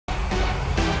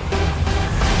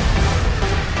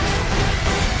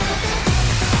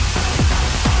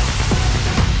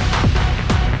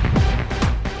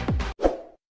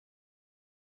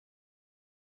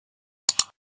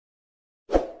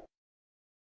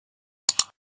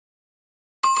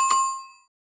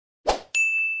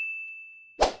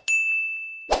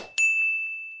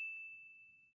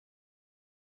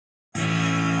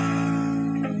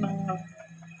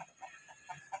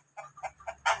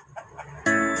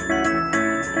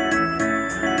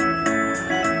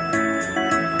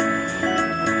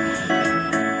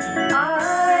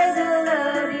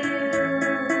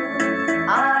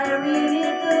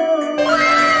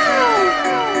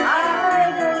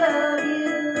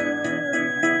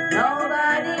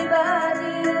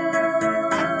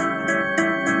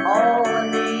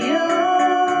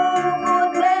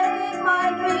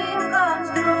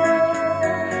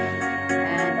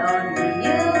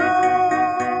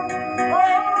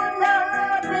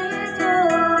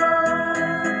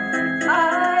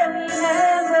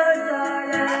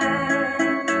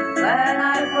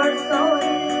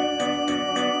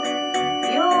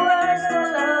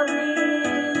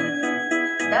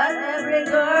every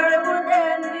girl would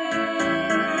envy.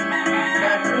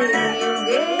 That ring you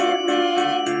gave me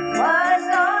was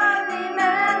only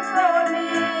meant for me.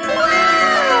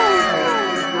 So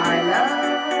my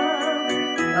love,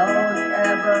 don't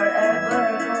ever, ever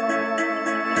go.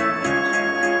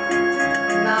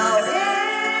 Now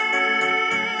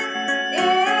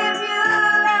if you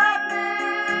love me,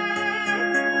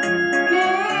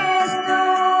 please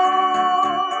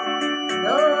don't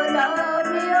love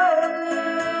me only.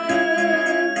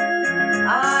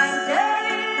 I'm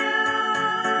telling you,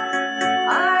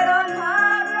 I don't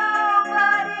have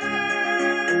nobody.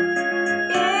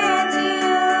 It's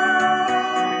you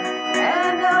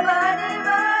and nobody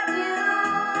but you.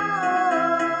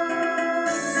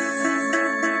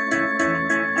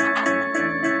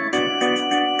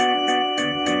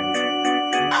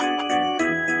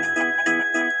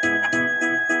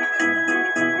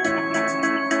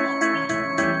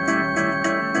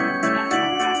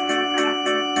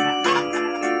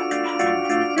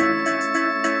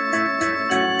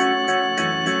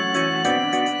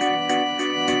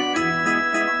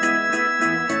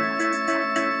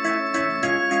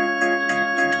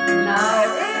 Now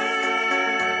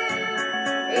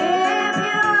if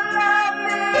you love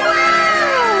me,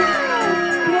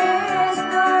 please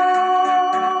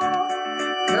don't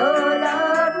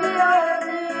love me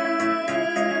only.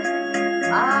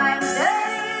 I'm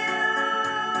telling you,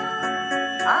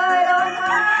 I don't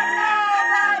have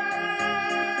nobody.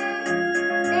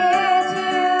 It's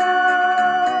you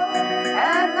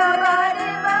and nobody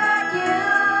but you.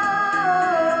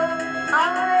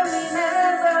 I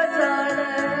remember,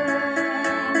 darling,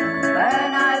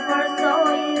 when I first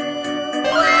saw you,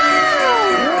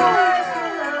 you were so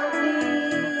lovely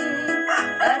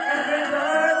that every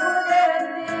girl would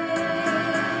envy.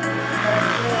 That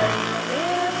ring you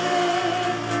gave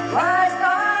me was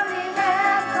only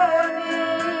meant for me.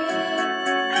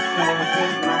 So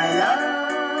please, my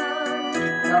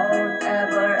love, don't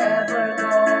ever, ever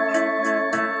go.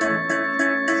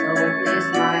 So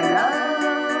please, my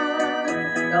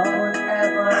love, don't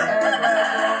ever, ever go.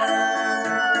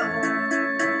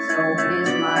 So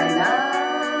please, my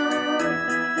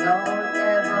love, don't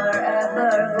ever,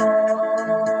 ever go.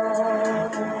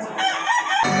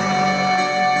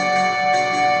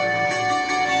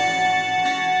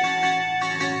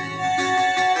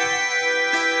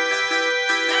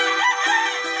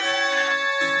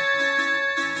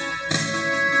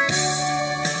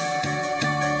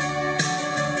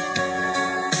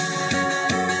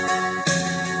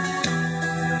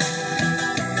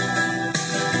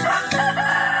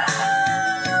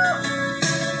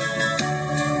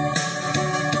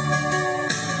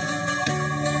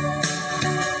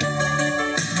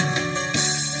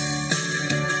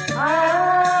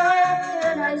 How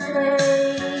can I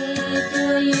say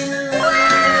to you,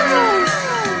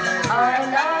 I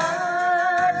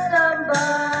love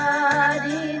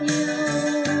somebody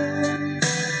new?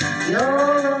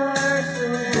 You're so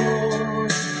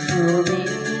good to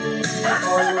me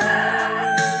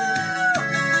always.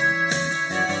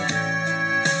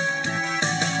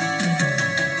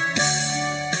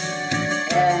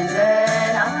 And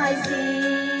when I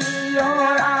see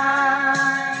your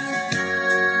eyes,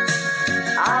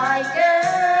 I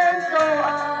can't go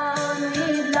on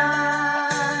with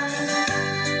life.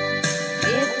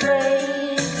 It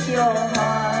breaks your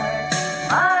heart,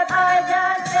 but I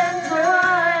just can't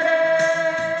hide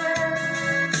it.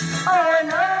 Oh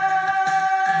no,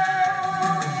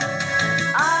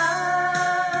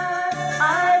 I've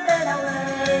been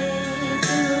away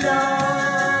too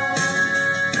long.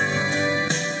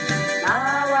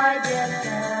 Now I just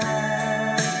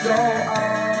can't go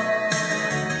on.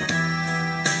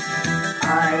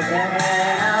 I've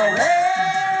been away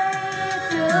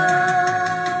too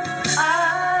long.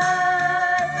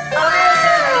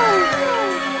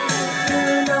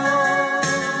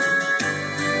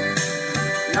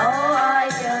 No, I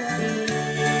can't be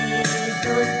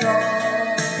too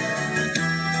strong.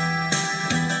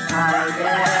 I've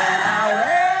been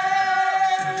away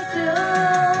too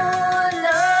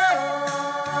long.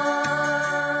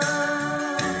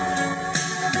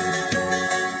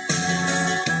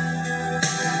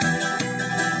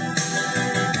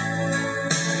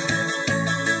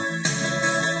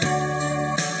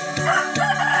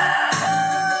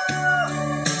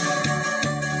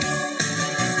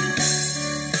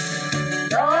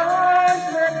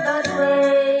 Don't look that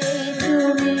way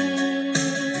to me.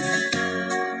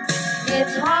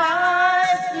 It's hard.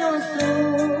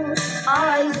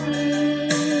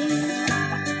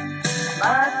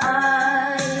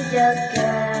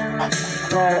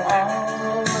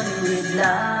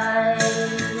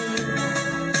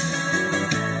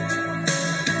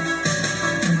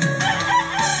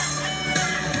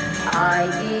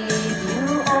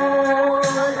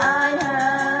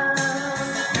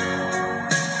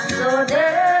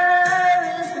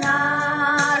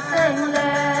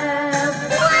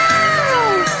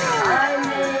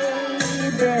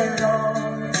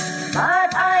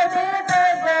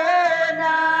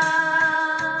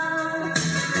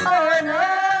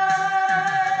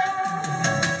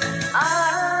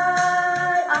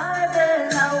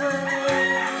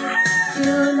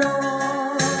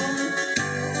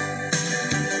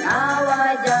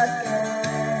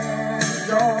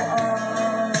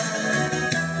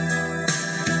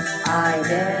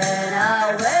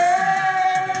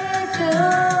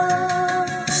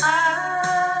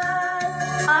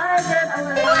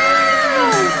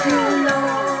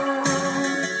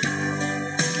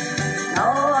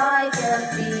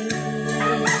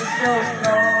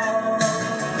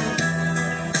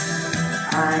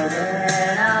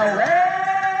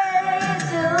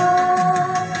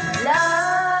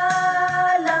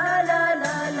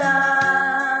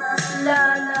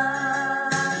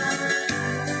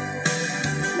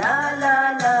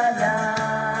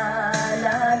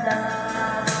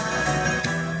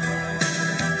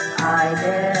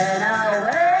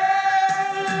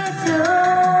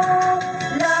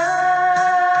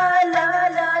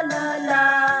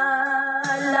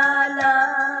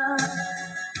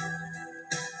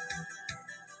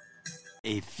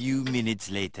 A few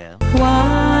minutes later.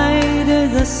 Why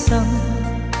does the sun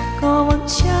go on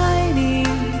shining?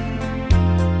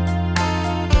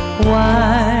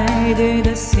 Why do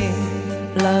the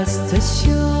sailors the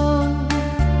shore?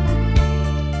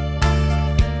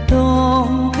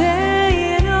 Don't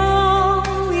they know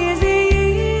it's the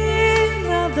end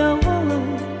of the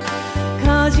world?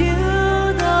 'Cause you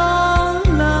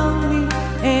don't love me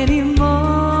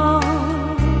anymore.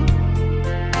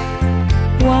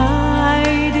 Why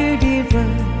do the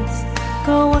birds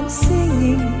go on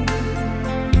singing?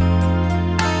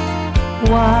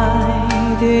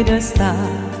 Why do the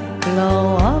stars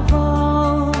glow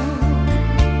above?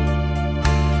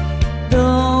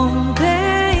 Don't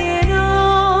they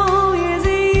know it's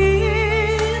the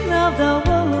end of the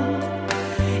world?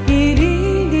 It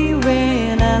is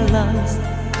when I lost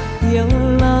your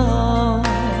love.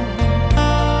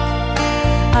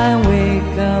 I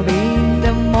wake up in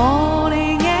the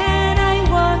morning and I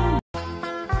wonder.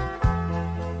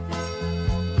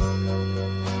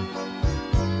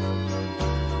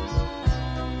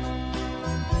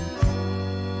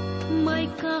 May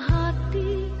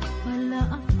kahati pala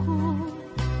ako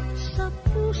sa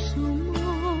puso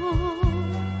mo.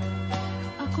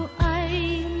 Ako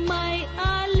ay may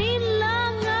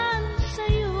alinlangan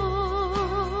sa'yo.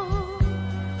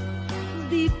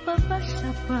 Di pa ba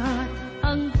sapat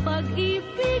ang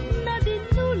pag-ibig na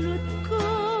dinulot ko?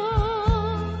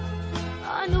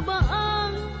 Ano ba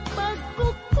ang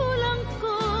pagkukulang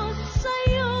ko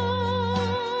sa'yo?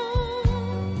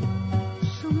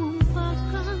 Sumumpa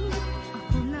kang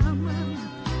ako lamang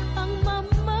ang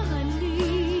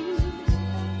mamahalin.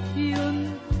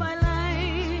 Yun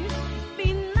pala'y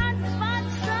pinatpat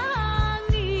sa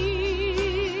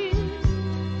hangin.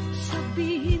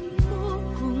 Sabihin mo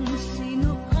kung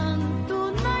sino ang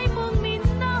tunay mong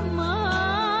minamahal.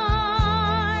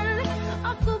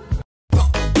 Ako